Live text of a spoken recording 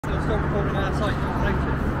still recording our site, not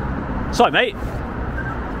notice. Sorry, mate.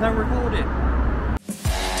 No recording.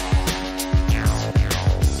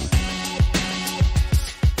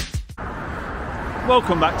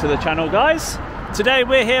 Welcome back to the channel, guys. Today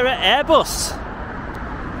we're here at Airbus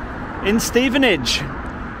in Stevenage,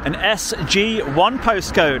 an SG1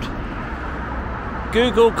 postcode.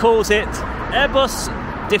 Google calls it Airbus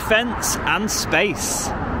Defence and Space.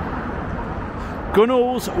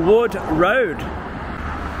 Gunnels Wood Rd.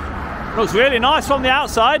 Looks really nice from the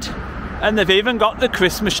outside, and they've even got the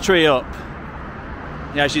Christmas tree up.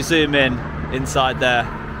 Yeah, as you zoom in inside there.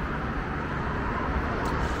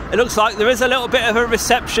 It looks like there is a little bit of a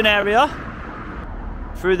reception area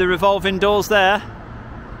through the revolving doors there.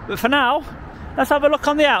 But for now, let's have a look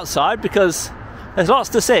on the outside because there's lots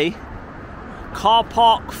to see. Car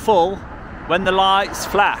park full when the lights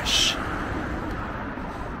flash.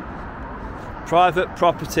 Private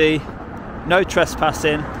property, no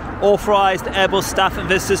trespassing. Authorised Airbus staff and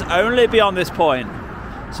visitors only beyond this point.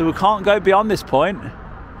 So we can't go beyond this point.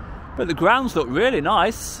 But the grounds look really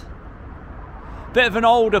nice. Bit of an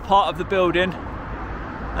older part of the building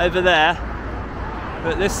over there,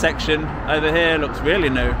 but this section over here looks really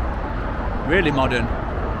new, really modern.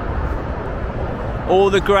 All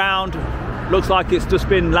the ground looks like it's just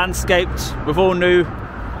been landscaped with all new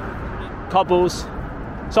cobbles.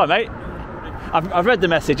 Sorry, mate. I've read the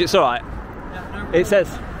message. It's all right. It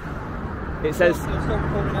says. You're still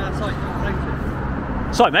recording our site, not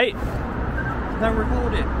notice. Sorry, mate. No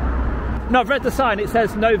recording. No, I've read the sign. It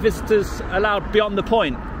says no visitors allowed beyond the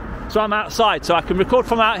point. So I'm outside, so I can record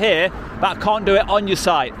from out here, but I can't do it on your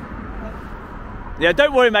site. Yeah,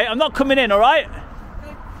 don't worry, mate. I'm not coming in, all right?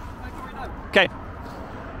 Okay.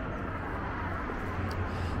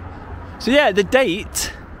 So yeah, the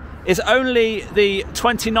date is only the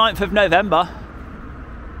 29th of November,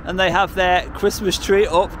 and they have their Christmas tree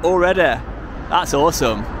up already. That's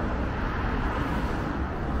awesome.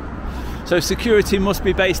 So security must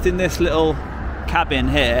be based in this little cabin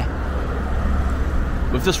here.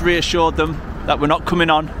 We've just reassured them that we're not coming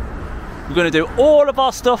on. We're going to do all of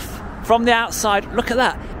our stuff from the outside. Look at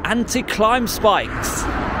that, anti-climb spikes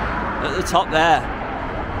at the top there.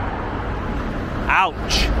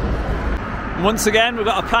 Ouch. Once again, we've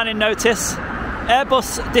got a planning notice.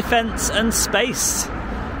 Airbus Defence and Space,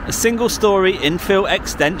 a single-storey infill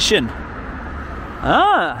extension.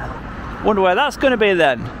 Ah, wonder where that's going to be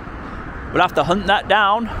then. We'll have to hunt that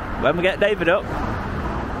down when we get David up.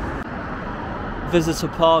 Visitor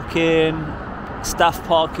parking, staff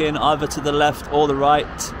parking either to the left or the right.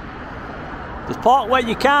 Just park where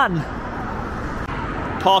you can.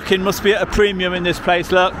 Parking must be at a premium in this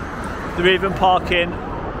place, look. They're even parking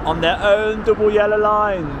on their own double yellow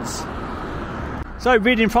lines. So,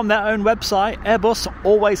 reading from their own website, Airbus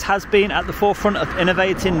always has been at the forefront of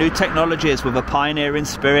innovating new technologies with a pioneering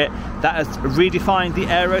spirit that has redefined the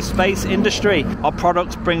aerospace industry. Our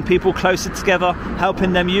products bring people closer together,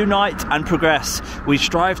 helping them unite and progress. We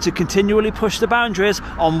strive to continually push the boundaries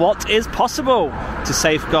on what is possible to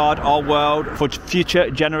safeguard our world for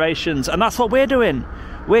future generations. And that's what we're doing.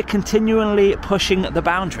 We're continually pushing the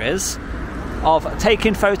boundaries of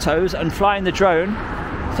taking photos and flying the drone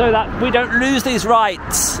so that we don't lose these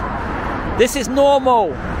rights. This is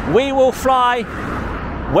normal. We will fly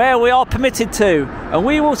where we are permitted to, and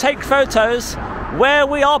we will take photos where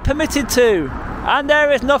we are permitted to, and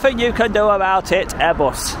there is nothing you can do about it,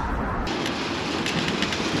 Airbus.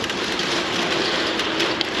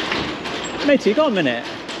 Matey, you got a minute?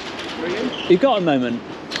 Really? You got a moment?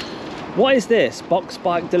 What is this? Box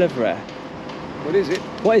bike delivery? What is it?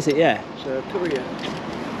 What is it, yeah? It's a courier.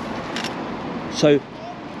 So,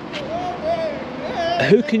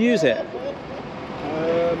 who can use it?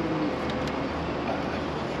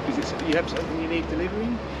 You have something you need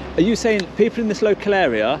delivering? Are you saying people in this local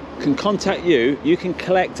area can contact you, you can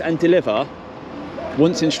collect and deliver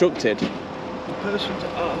once instructed? The person to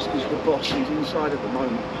ask is the boss. He's inside at the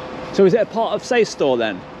moment. So is it a part of Safe Store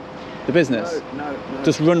then? The business? No.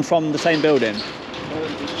 Just run from the same building?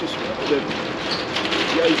 It's just the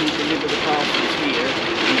agent deliver the parcels here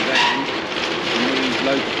in the van, and we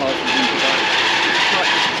load the parcels into that.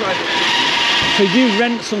 It's private. So you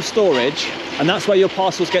rent some storage, and that's where your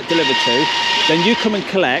parcels get delivered to. Then you come and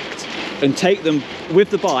collect and take them with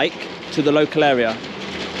the bike to the local area.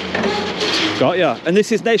 Got ya. And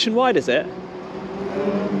this is nationwide, is it? I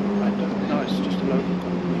don't know, it's just a local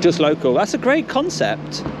company. Just local. That's a great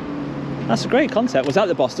concept. That's a great concept. Was that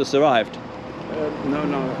the boss just arrived? No,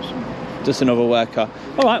 that's just another worker.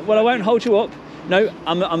 All right, well, I won't hold you up. No,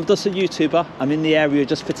 I'm just a YouTuber. I'm in the area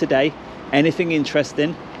just for today. Anything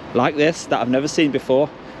interesting like this that I've never seen before,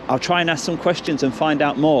 I'll try and ask some questions and find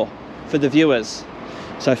out more. for the viewers.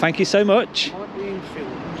 So thank you so much. Am I being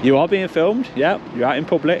filmed? You are being filmed, yeah, you're out in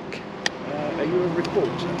public. Are you a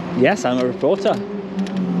reporter? Yes, I'm a reporter.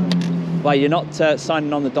 Well, you're not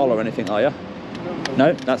signing on the doll or anything, are you?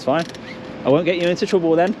 No, that's fine. I won't get you into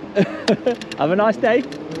trouble then. Have a nice day.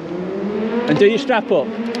 And do your strap up.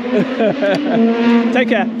 Take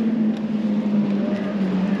care.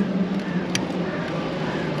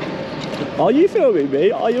 Are you filming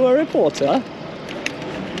me? Are you a reporter?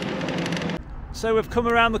 So we've come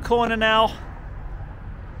around the corner now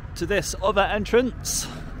to this other entrance.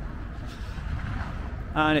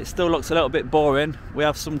 And it still looks a little bit boring. We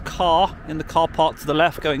have some car in the car park to the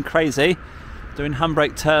left going crazy, doing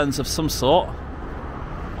handbrake turns of some sort.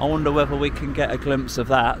 I wonder whether we can get a glimpse of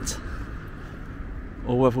that,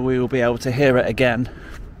 or whether we will be able to hear it again.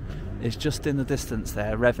 It's just in the distance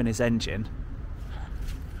there, revving his engine.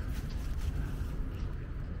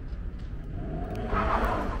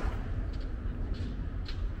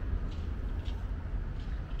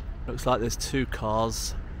 Looks like there's two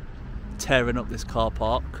cars tearing up this car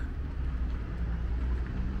park.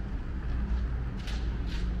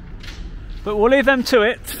 But we'll leave them to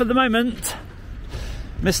it for the moment.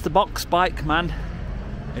 Mr. Box Bike Man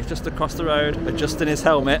is just across the road adjusting his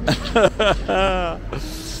helmet.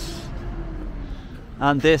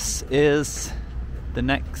 And this is the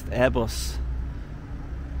next Airbus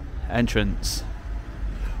entrance.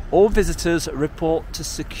 All visitors report to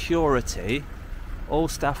security. All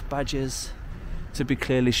staff badges to be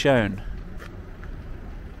clearly shown.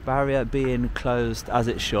 Barrier being closed as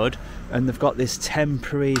it should, and they've got this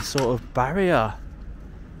temporary sort of barrier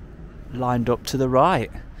lined up to the right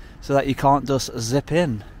so that you can't just zip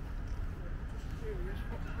in.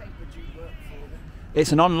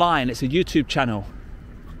 It's an online, it's a YouTube channel.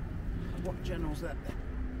 What channel's that?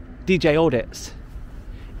 djaudits.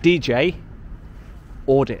 djaudits.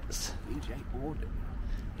 djaudits.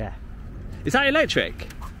 Yeah. Is that electric?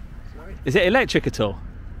 Sorry? Is it electric at all?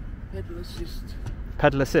 Pedal assist.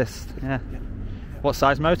 Pedal assist, yeah. What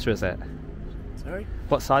size motor is it? Sorry?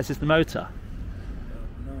 What size is the motor?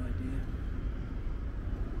 No idea.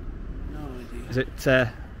 No idea. Is it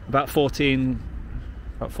about 14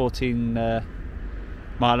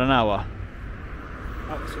 mile an hour?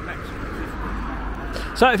 Oh, it's a maximum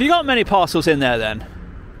 50. So have you got many parcels in there then?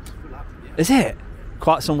 Full up, yeah. Is it?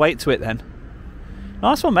 Quite some weight to it then.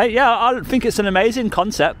 Nice one, mate. Yeah, I think it's an amazing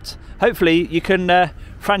concept. Hopefully you can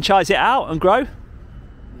franchise it out and grow.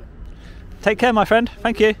 Take care, my friend.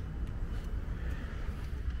 Thank you.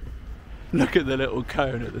 Look at the little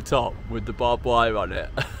cone at the top with the barbed wire on it.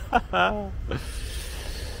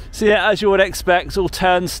 So yeah, as you would expect, all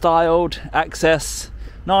turnstiled access,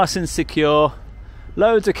 nice and secure,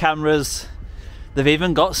 loads of cameras. They've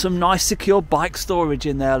even got some nice secure bike storage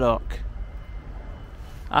in there, look.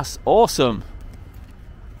 That's awesome.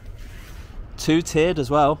 Two-tiered as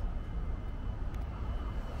well.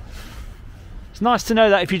 It's nice to know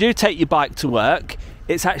that if you do take your bike to work,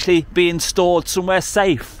 it's actually being stored somewhere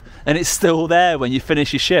safe and it's still there when you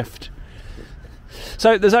finish your shift.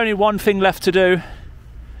 So there's only one thing left to do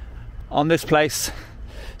on this place.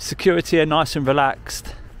 Security are nice and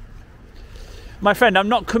relaxed. My friend, I'm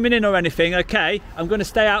not coming in or anything, okay? I'm going to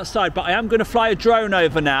stay outside, but I am going to fly a drone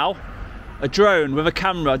over now. A drone with a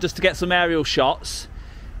camera just to get some aerial shots.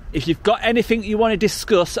 If you've got anything you want to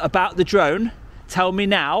discuss about the drone, tell me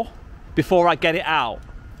now before I get it out,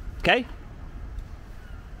 okay?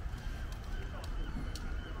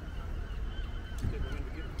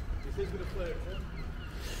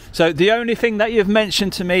 So the only thing that you've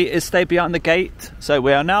mentioned to me is stay behind the gate. So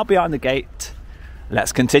we are now behind the gate.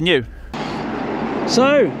 Let's continue.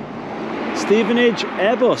 So, Stevenage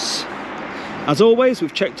Airbus. As always,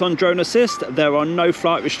 we've checked on drone assist. There are no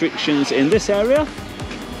flight restrictions in this area.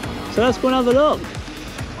 So let's go and have a look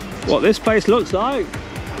what this place looks like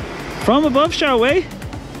from above, shall we?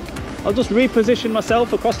 I'll just reposition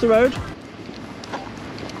myself across the road.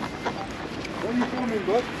 Where are you filming,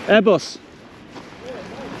 bud? Airbus.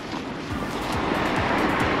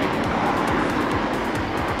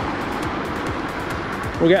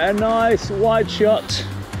 We'll get a nice wide shot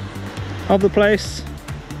of the place.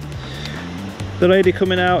 The lady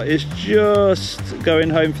coming out is just going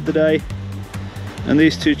home for the day. And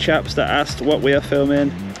these two chaps that asked what we are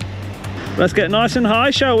filming. Let's get nice and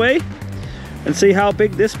high, shall we? And see how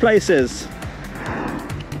big this place is.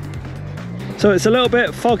 So it's a little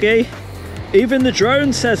bit foggy. Even the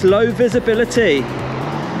drone says low visibility.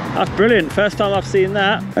 That's brilliant, first time I've seen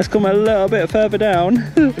that. Let's come a little bit further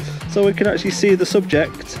down so we can actually see the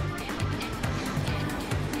subject.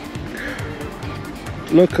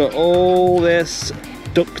 Look at all this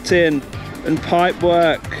ducting and pipe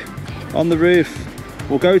work. on the roof.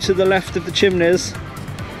 We'll go to the left of the chimneys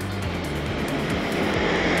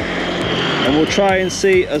and we'll try and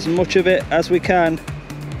see as much of it as we can.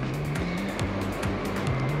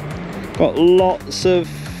 Got lots of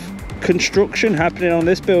construction happening on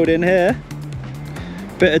this building here.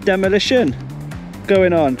 Bit of demolition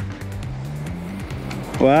going on.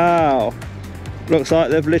 Wow, looks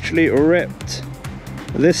like they've literally ripped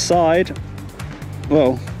this side,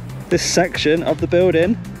 well, this section of the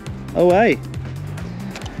building away.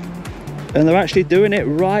 And they're actually doing it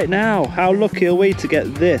right now. How lucky are we to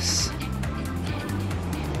get this?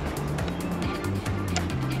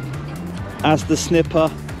 As the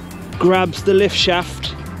snipper grabs the lift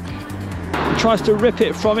shaft and tries to rip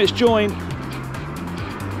it from its joint.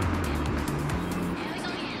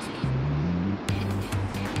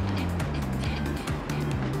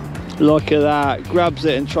 Look at that, grabs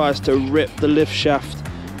it and tries to rip the lift shaft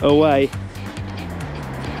away.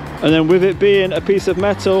 And then with it being a piece of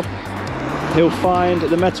metal, he'll find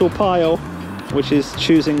the metal pile, which is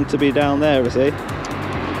choosing to be down there, is he?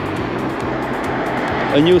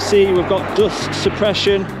 And you'll see we've got dust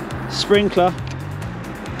suppression sprinkler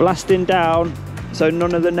blasting down, so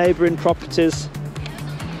none of the neighbouring properties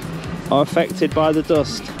are affected by the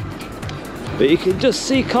dust. But you can just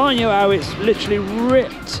see, can't you, how it's literally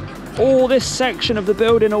ripped all this section of the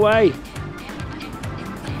building away.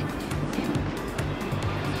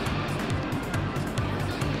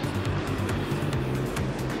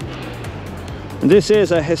 This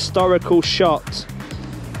is a historical shot.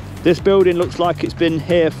 This building looks like it's been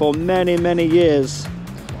here for many, many years.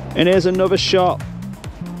 And here's another shot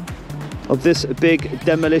of this big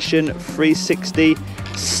demolition 360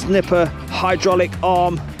 snipper hydraulic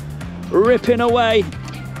arm ripping away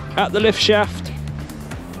at the lift shaft.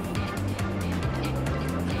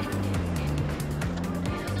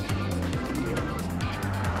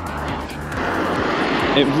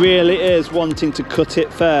 It really is wanting to cut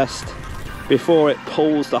it first before it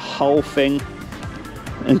pulls the whole thing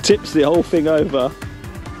and tips the whole thing over.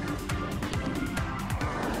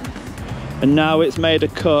 And now it's made a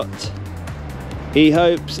cut. He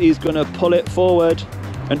hopes he's going to pull it forward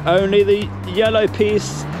and only the yellow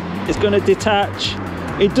piece is going to detach.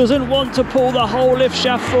 He doesn't want to pull the whole lift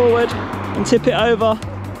shaft forward and tip it over,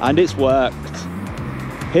 and it's worked.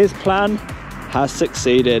 His plan has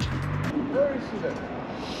succeeded.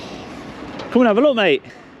 Come and have a look, mate.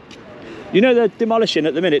 You know they're demolishing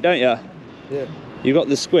at the minute, don't you? Yeah. You've got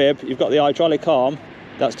the squib, you've got the hydraulic arm,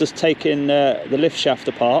 that's just taking the lift shaft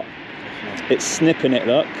apart. It's snipping it,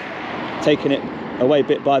 look, taking it away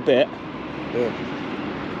bit by bit.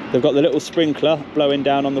 Yeah. They've got the little sprinkler blowing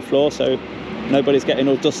down on the floor so nobody's getting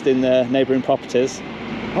all dust in their neighbouring properties.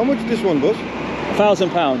 How much this one was? £1,000.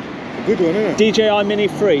 A good one, isn't it? DJI Mini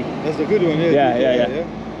 3. That's a good one, yeah.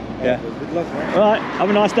 Yeah. Good luck, man. Alright, have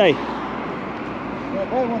a nice day. Yeah,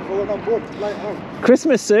 buy one for when I'm bored, light out.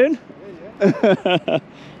 Christmas soon. Yeah.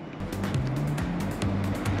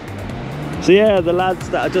 So yeah, the lads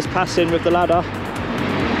that are just passing with the ladder,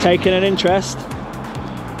 taking an interest.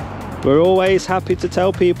 We're always happy to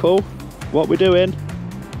tell people what we're doing.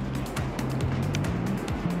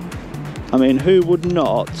 I mean, who would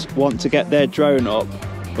not want to get their drone up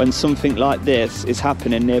when something like this is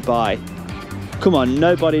happening nearby? Come on,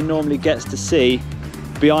 nobody normally gets to see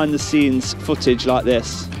behind the scenes footage like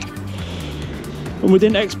this. And we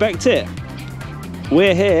didn't expect it.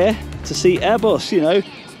 We're here to see Airbus, you know.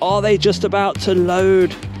 Are they just about to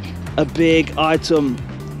load a big item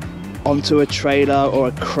onto a trailer or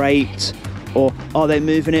a crate? Or are they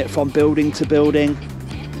moving it from building to building?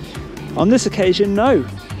 On this occasion, no.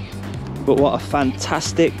 But what a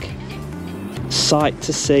fantastic sight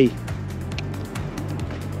to see.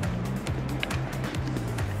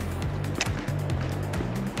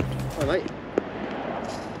 Hi mate.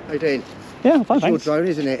 How you doing? Yeah, I'm fine, It's your thanks. drone,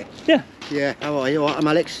 isn't it? Yeah. Yeah, how are you? All right, I'm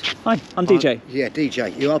Alex. Hi, I'm DJ. Yeah,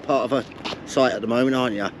 DJ. You are part of a site at the moment,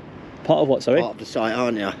 aren't you? Part of what, sorry? Part of the site,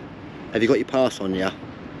 aren't you? Have you got your pass on you?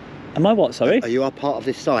 Am I what, sorry? Are you are part of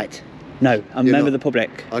this site? No, I'm a You're member of not? the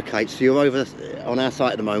public. Okay, so you're over on our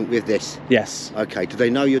site at the moment with this? Yes. Okay, do they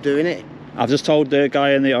know you're doing it? I've just told the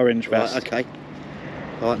guy in the orange vest. Right, okay.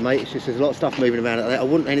 All right, mate, it's just there's a lot of stuff moving around. I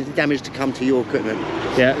wouldn't want any damage to come to your equipment.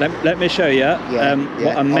 Yeah, let me show you. Yeah,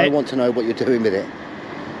 What I want to know what you're doing with it.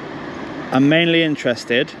 I'm mainly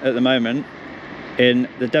interested at the moment in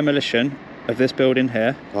the demolition of this building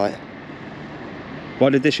here. Right.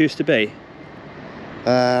 What did this used to be?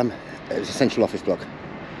 It was a central office block.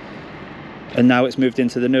 And now it's moved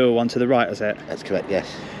into the newer one to the right, is it? That's correct,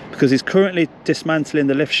 yes. Because he's currently dismantling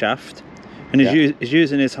the lift shaft and he's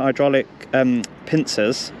using his hydraulic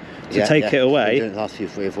pincers to take it away. Been doing it the last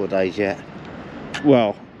 3 or 4 days,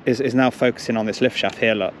 Well, is now focusing on this lift shaft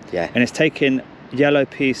here, look. Yeah. And it's taking yellow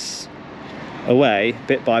piece away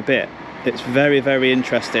bit by bit. It's very, very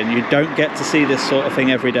interesting. You don't get to see this sort of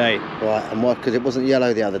thing every day. Right, and what? Because it wasn't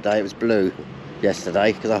yellow the other day, it was blue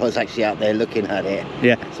yesterday, because I was actually out there looking at it.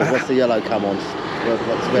 Yeah. So what's the yellow come on?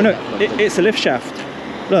 It's a lift shaft.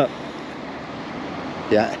 Look.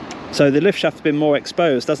 Yeah. So the lift shaft's been more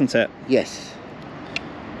exposed, hasn't it? Yes.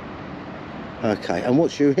 Okay, and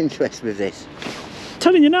what's your interest with this?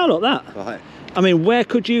 Telling you now, look that. Right. I mean, where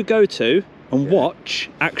could you go to and watch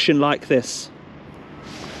action like this?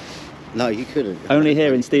 No, you couldn't. Only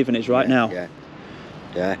here in Stevenage right now.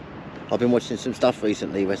 Yeah. I've been watching some stuff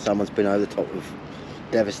recently where someone's been over the top with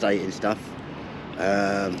devastating stuff.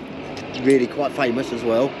 Really quite famous as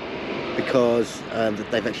well, because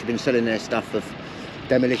they've actually been selling their stuff of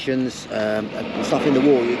demolitions, stuff in the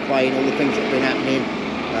war, Ukraine, all the things that have been happening,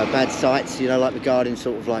 bad sites, you know, like regarding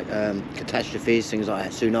sort of like catastrophes, things like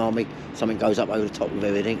that, tsunami, something goes up over the top of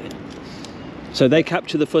everything. So they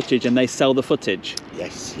capture the footage and they sell the footage?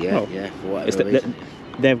 Yes, for Oh. whatever reason.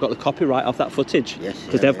 They've got the copyright off that footage? Yes.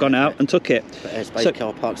 Because they've gone out and took it. But airspace,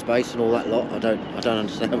 car park space and all that lot, I don't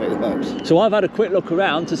understand how it works. So I've had a quick look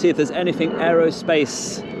around to see if there's anything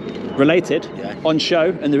aerospace related on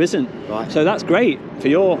show, and there isn't. Right. So that's great for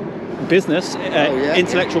your business,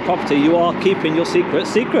 intellectual property. You are keeping your secret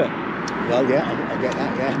secret. Well, I get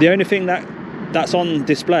that, yeah. The only thing that's on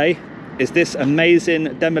display is this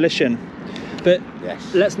amazing demolition. But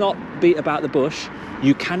let's not beat about the bush.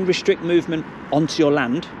 You can restrict movement onto your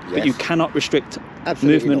land, but you cannot restrict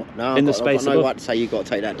movement in the space above. No right to say you've got to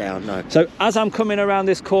take that down, no. So as I'm coming around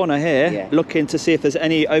this corner here, looking to see if there's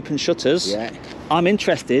any open shutters, I'm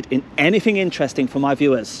interested in anything interesting for my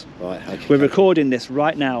viewers. Right, okay. We're recording this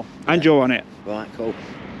right now, and you're on it. Right, cool.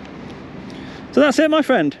 So that's it, my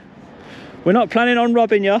friend. We're not planning on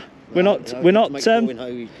robbing you. We're not. We know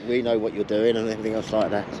what you're doing and everything else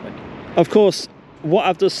like that. So. Of course, what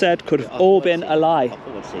I've just said could have all been a lie.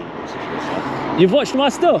 I've seen bits of your stuff. You've watched my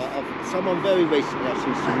stuff? Someone very recently, I've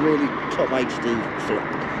seen some really top HD sort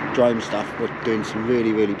of drone stuff. We're doing some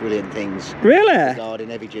really, really brilliant things. Really? Regarding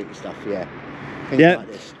heavy duty stuff, Things like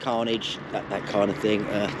this, carnage, that kind of thing.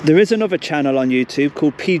 There is another channel on YouTube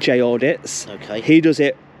called djaudits. Okay. He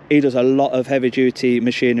does a lot of heavy duty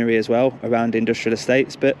machinery as well around industrial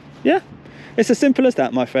estates, but it's as simple as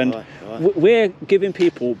that, my friend. Right. We're giving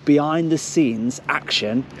people behind the scenes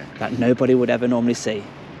action that nobody would ever normally see.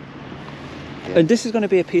 And this is going to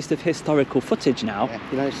be a piece of historical footage now.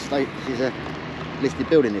 Yeah. You know, this is a listed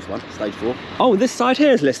building, this one, stage 4. Oh, this side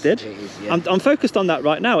here is listed? It is, I'm focused on that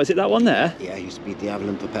right now. Is it that one there? Yeah, it used to be the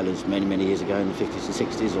Avalon propellers many, many years ago in the 50s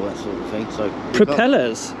and 60s, all that sort of thing. So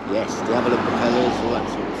propellers? Yes, the Avalon propellers, all that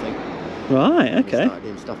sort of thing. Right, okay. We started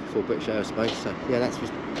doing stuff before British Aerospace, so that's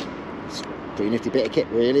just a pretty nifty bit of kit,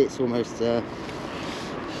 really. It's almost...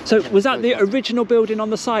 So was that the original building on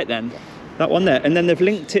the site then? Yeah. That one there? And then they've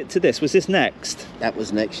linked it to this. Was this next? That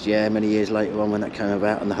was next, many years later on when that came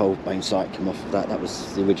about, and the whole main site came off of that. That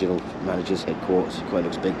was the original manager's headquarters. It quite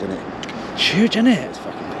looks big, doesn't it? It's huge, isn't it? It's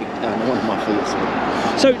fucking big. One of my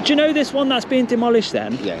favourites. So do you know this one that's being demolished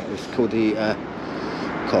then? Yeah, it's called the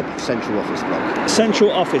COB, Central Office Block.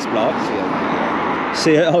 Central Office Block?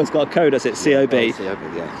 COB. Oh, it's got a code, has it? COB? Yeah,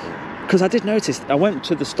 COB, yeah. Because I did notice, I went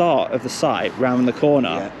to the start of the site round the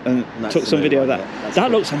corner and took some video of that.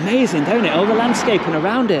 That looks amazing, don't it? All the landscaping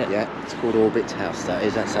around it. Yeah, it's called Orbit House,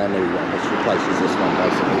 that's our new one, which replaces this one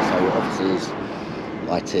basically. So offices,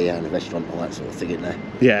 IT and a restaurant, all that sort of thing in there.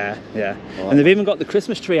 Yeah. Right. And they've even got the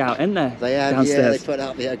Christmas tree out, in there? They have, downstairs. They put it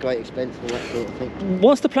up at great expense, all that sort of thing.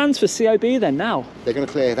 What's the plans for COB then now? They're going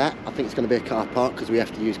to clear that. I think it's going to be a car park, because we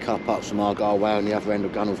have to use car parks from Argyle Way on the other end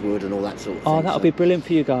of Gunnels Wood and all that sort of thing. Oh, that'll be brilliant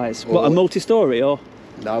for you guys. What, a multi-storey or?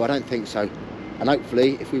 No, I don't think so. And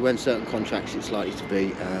hopefully, if we win certain contracts, it's likely to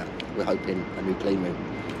be, we're hoping, a new clean room,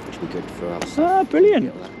 which will be good for us. Ah,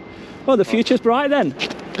 brilliant. Well, the future's bright then.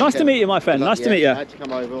 Nice to meet you, my friend. Nice to meet you. Glad to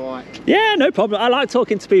come over, all right. Yeah, no problem. I like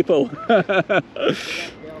talking to people. I'll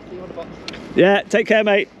see you on the box. Yeah, take care,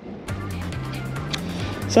 mate.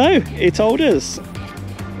 So, he told us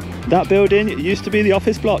that building used to be the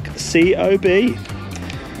office block, COB.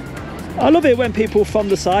 I love it when people from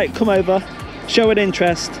the site come over, show an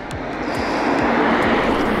interest.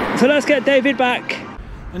 So let's get David back.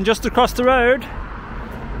 And just across the road,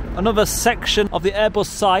 another section of the Airbus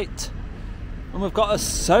site, and we've got a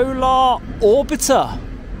solar orbiter,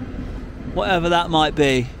 whatever that might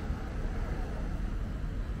be,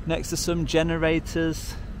 next to some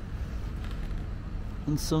generators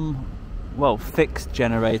and some, well, fixed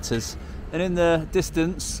generators, and in the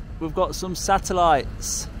distance we've got some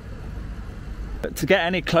satellites. But to get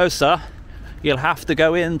any closer, you'll have to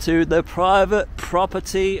go into the private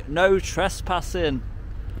property, no trespassing.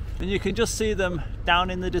 And you can just see them down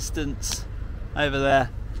in the distance over there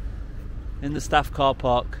in the staff car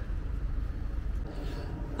park.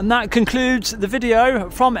 And that concludes the video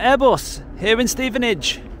from Airbus here in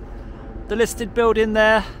Stevenage. The listed building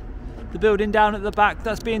there, the building down at the back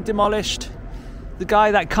that's being demolished. The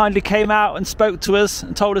guy that kindly came out and spoke to us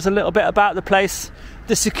and told us a little bit about the place.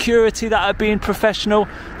 The security that are being professional.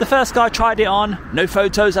 The first guy tried it on, no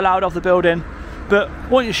photos allowed of the building. But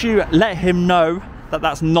once you let him know that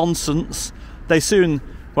that's nonsense, he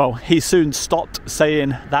soon stopped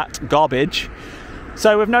saying that garbage.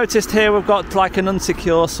 So we've noticed here we've got like an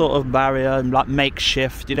unsecure sort of barrier, like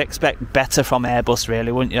makeshift. You'd expect better from Airbus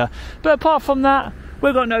really, wouldn't you? But apart from that,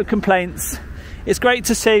 we've got no complaints. It's great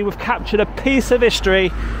to see we've captured a piece of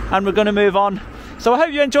history and we're going to move on. So I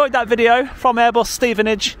hope you enjoyed that video from Airbus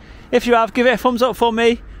Stevenage. If you have, give it a thumbs up for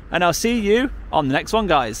me and I'll see you on the next one,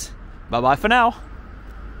 guys. Bye bye for now.